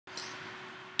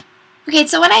Okay,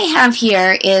 so what I have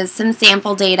here is some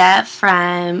sample data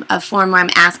from a form where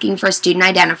I'm asking for student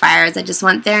identifiers. I just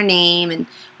want their name and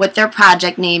what their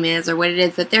project name is or what it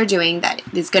is that they're doing that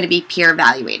is going to be peer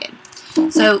evaluated.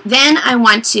 So then I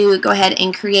want to go ahead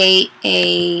and create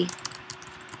a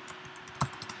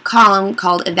column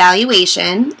called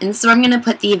evaluation, and this is where I'm going to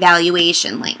put the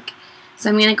evaluation link. So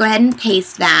I'm going to go ahead and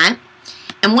paste that.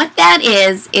 And what that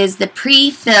is the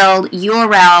pre-filled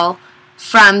URL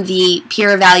from the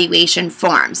peer evaluation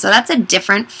form. So that's a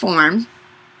different form.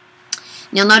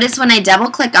 You'll notice when I double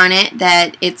click on it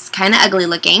that it's kind of ugly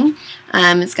looking.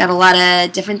 It's got a lot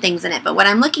of different things in it, but what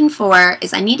I'm looking for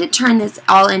is I need to turn this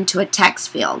all into a text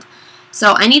field.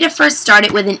 So I need to first start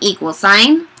it with an equal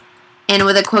sign and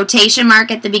with a quotation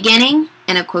mark at the beginning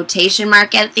and a quotation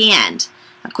mark at the end.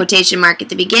 A quotation mark at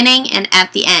the beginning and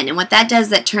at the end. And what that does,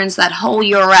 that turns that whole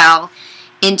URL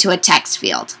into a text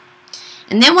field.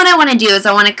 And then what I want to do is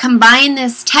I want to combine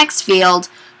this text field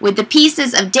with the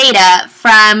pieces of data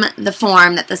from the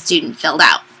form that the student filled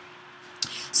out.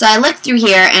 So I look through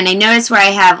here and I notice where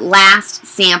I have last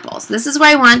samples. This is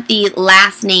where I want the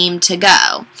last name to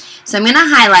go. So I'm going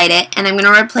to highlight it and I'm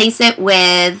going to replace it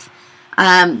with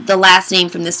the last name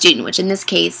from the student, which in this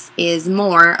case is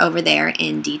Moore over there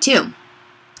in D2.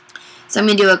 So I'm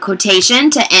going to do a quotation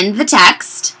to end the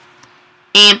text,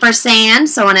 ampersand,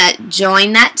 so I want to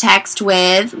join that text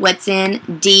with what's in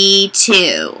D2.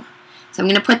 So I'm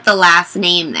going to put the last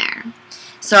name there.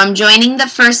 So I'm joining the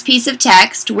first piece of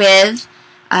text with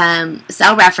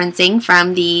cell referencing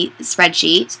from the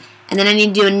spreadsheet, and then I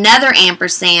need to do another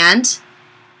ampersand,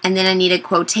 and then I need a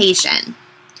quotation.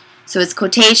 So it's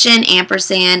quotation,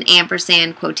 ampersand,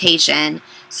 ampersand, quotation,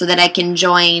 so that I can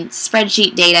join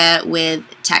spreadsheet data with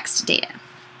text data.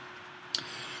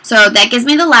 So that gives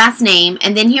me the last name,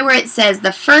 and then here where it says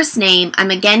the first name,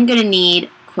 I'm again going to need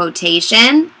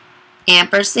quotation,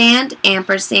 ampersand,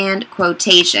 ampersand,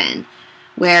 quotation,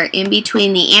 where in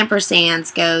between the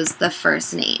ampersands goes the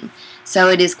first name. So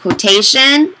it is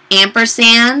quotation,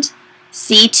 ampersand,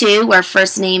 C2, where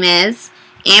first name is,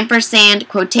 ampersand,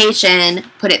 quotation,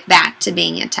 put it back to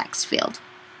being a text field.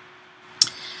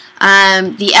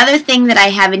 The other thing that I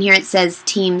have in here, it says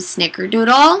Team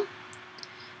Snickerdoodle.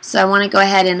 So I want to go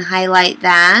ahead and highlight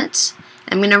that.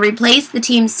 I'm going to replace the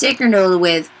Team Snickerdoodle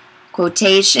with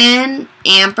quotation,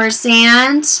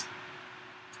 ampersand,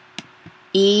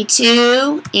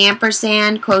 E2,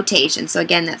 ampersand, quotation. So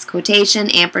again, that's quotation,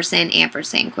 ampersand,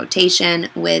 ampersand, quotation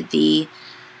with the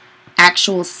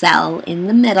actual cell in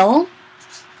the middle.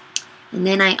 And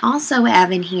then I also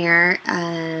have in here,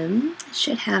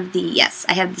 should have the, yes,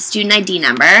 I have the student ID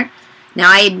number. Now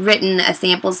I had written a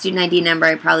sample student ID number.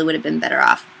 I probably would have been better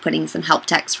off putting some help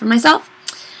text for myself.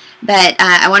 But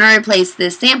I want to replace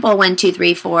this sample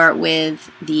 1234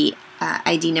 with the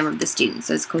ID number of the student.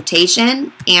 So it's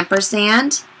quotation,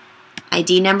 ampersand,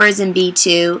 ID number is in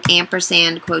B2,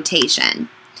 ampersand, quotation.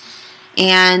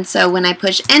 And so when I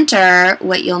push enter,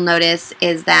 what you'll notice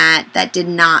is that that did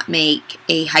not make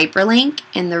a hyperlink,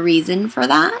 and the reason for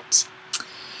that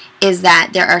is that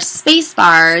there are space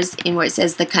bars in where it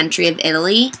says the country of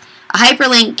Italy. A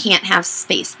hyperlink can't have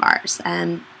space bars.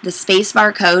 The space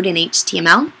bar code in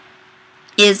HTML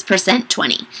is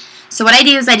 %20. So what I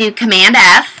do is I do Command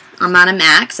F. I'm on a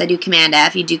Mac, so I do Command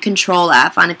F. You do Control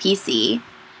F on a PC.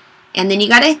 And then you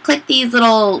got to click these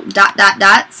little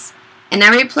dots. And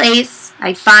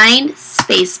I find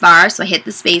space bar, so I hit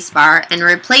the space bar and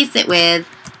replace it with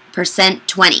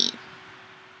 %20.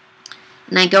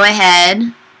 And I go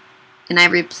ahead and I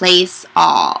replace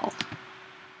all.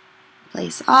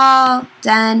 Replace all,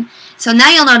 done. So now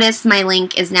you'll notice my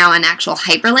link is now an actual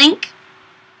hyperlink.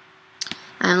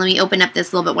 Let me open up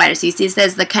this a little bit wider. So you see it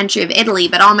says the country of Italy,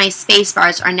 but all my space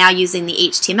bars are now using the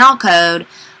HTML code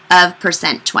of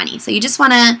 %20. So you just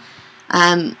want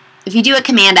to, if you do a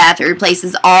Command F, it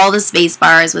replaces all the space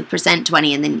bars with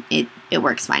 %20, and then it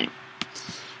works fine.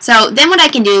 So then what I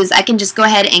can do is I can just go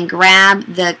ahead and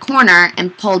grab the corner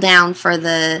and pull down for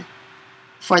the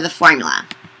formula.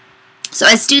 So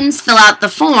as students fill out the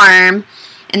form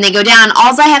and they go down,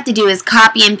 all I have to do is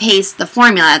copy and paste the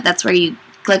formula. That's where you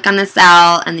click on the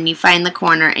cell and then you find the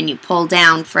corner and you pull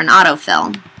down for an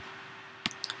autofill.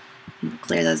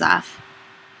 Clear those off.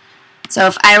 So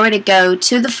if I were to go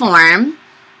to the form,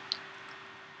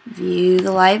 view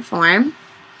the live form,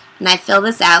 and I fill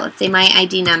this out, let's say my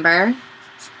ID number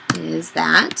is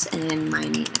that, and my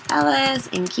name is Alice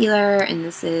and Keeler, and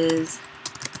this is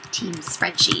Team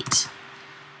Spreadsheet.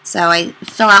 So I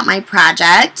fill out my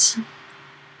project,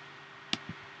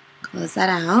 close that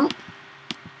out,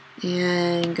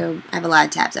 and go. I have a lot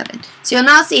of tabs open. So you'll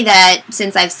now see that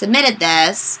since I've submitted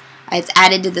this, It's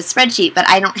added to the spreadsheet, but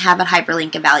I don't have a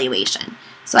hyperlink evaluation.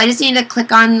 So I just need to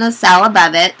click on the cell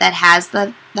above it that has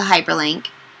the hyperlink,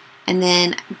 and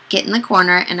then get in the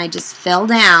corner and I just fill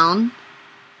down.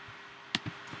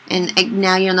 And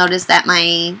now you'll notice that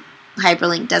my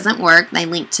hyperlink doesn't work. My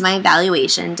link to my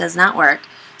evaluation does not work.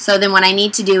 So then what I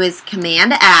need to do is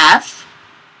Command F,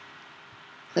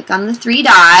 click on the 3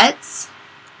 dots,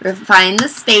 find the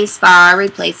space bar,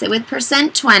 replace it with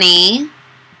 %20.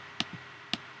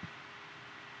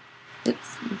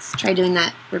 Oops, let's try doing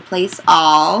that. Replace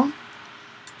all.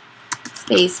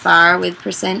 Space bar with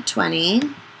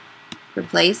 %20.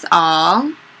 Replace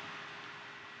all.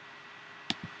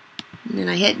 And then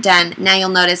I hit done. Now you'll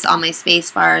notice all my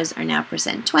space bars are now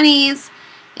 %20s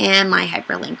and my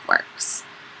hyperlink works.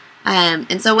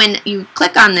 And so when you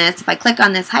click on this, if I click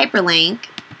on this hyperlink,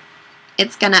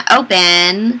 it's going to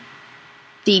open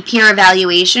the peer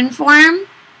evaluation form,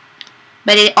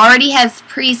 but it already has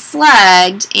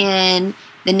pre-slugged in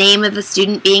the name of the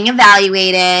student being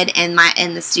evaluated and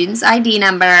the student's ID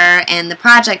number and the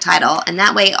project title, and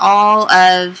that way all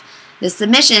of the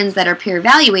submissions that are peer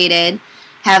evaluated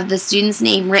have the student's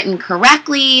name written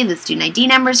correctly, the student ID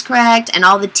number is correct, and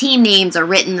all the team names are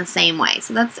written the same way.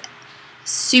 So that's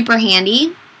super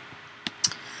handy.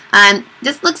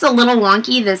 This looks a little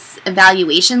wonky, this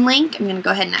evaluation link. I'm going to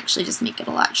go ahead and actually just make it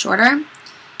a lot shorter. And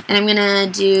I'm going to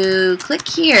do click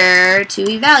here to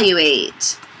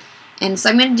evaluate. And so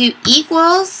I'm going to do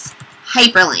equals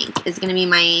hyperlink is going to be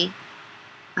my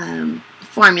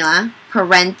formula,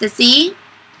 parenthesis,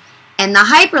 and the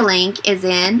hyperlink is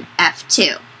in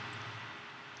F2,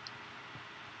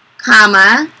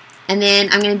 comma, and then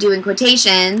I'm going to do in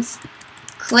quotations,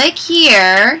 click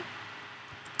here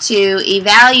to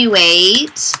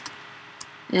evaluate,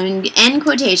 and I'm going to end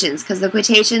quotations because the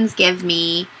quotations give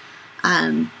me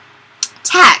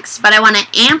text, but I want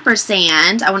to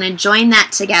ampersand, I want to join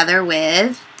that together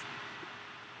with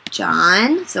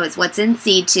John, so it's what's in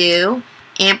C2,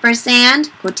 ampersand,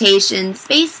 quotation,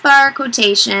 spacebar,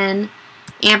 quotation,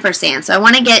 ampersand. So I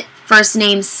want to get first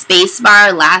name,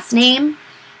 spacebar, last name.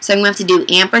 So I'm going to have to do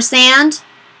ampersand,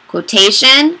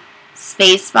 quotation,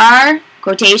 spacebar,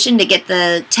 quotation to get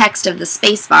the text of the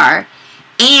spacebar.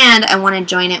 And I want to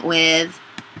join it with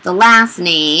the last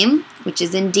name, which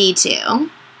is in D2.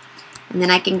 And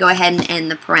then I can go ahead and end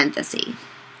the parenthesis.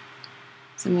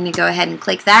 So I'm going to go ahead and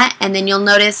click that. And then you'll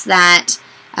notice that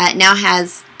it now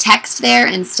has text there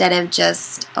instead of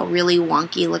just a really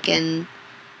wonky looking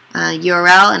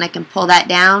URL, and I can pull that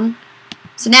down.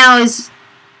 So now as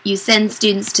you send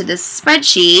students to this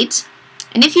spreadsheet,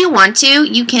 and if you want to,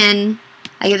 you can,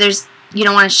 you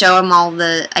don't want to show them all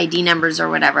the ID numbers or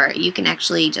whatever, you can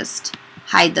actually just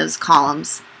hide those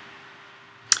columns.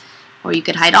 Or you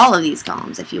could hide all of these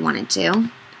columns if you wanted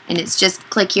to. And it's just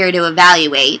click here to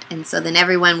evaluate, and so then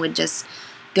everyone would just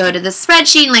go to the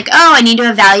spreadsheet and like, oh, I need to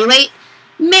evaluate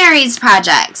Mary's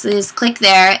project. So they just click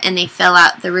there and they fill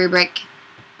out the rubric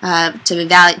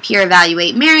to peer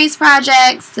evaluate Mary's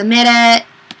project, submit it,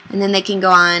 and then they can go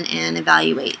on and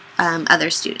evaluate other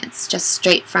students just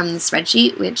straight from the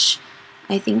spreadsheet, which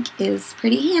I think is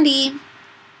pretty handy.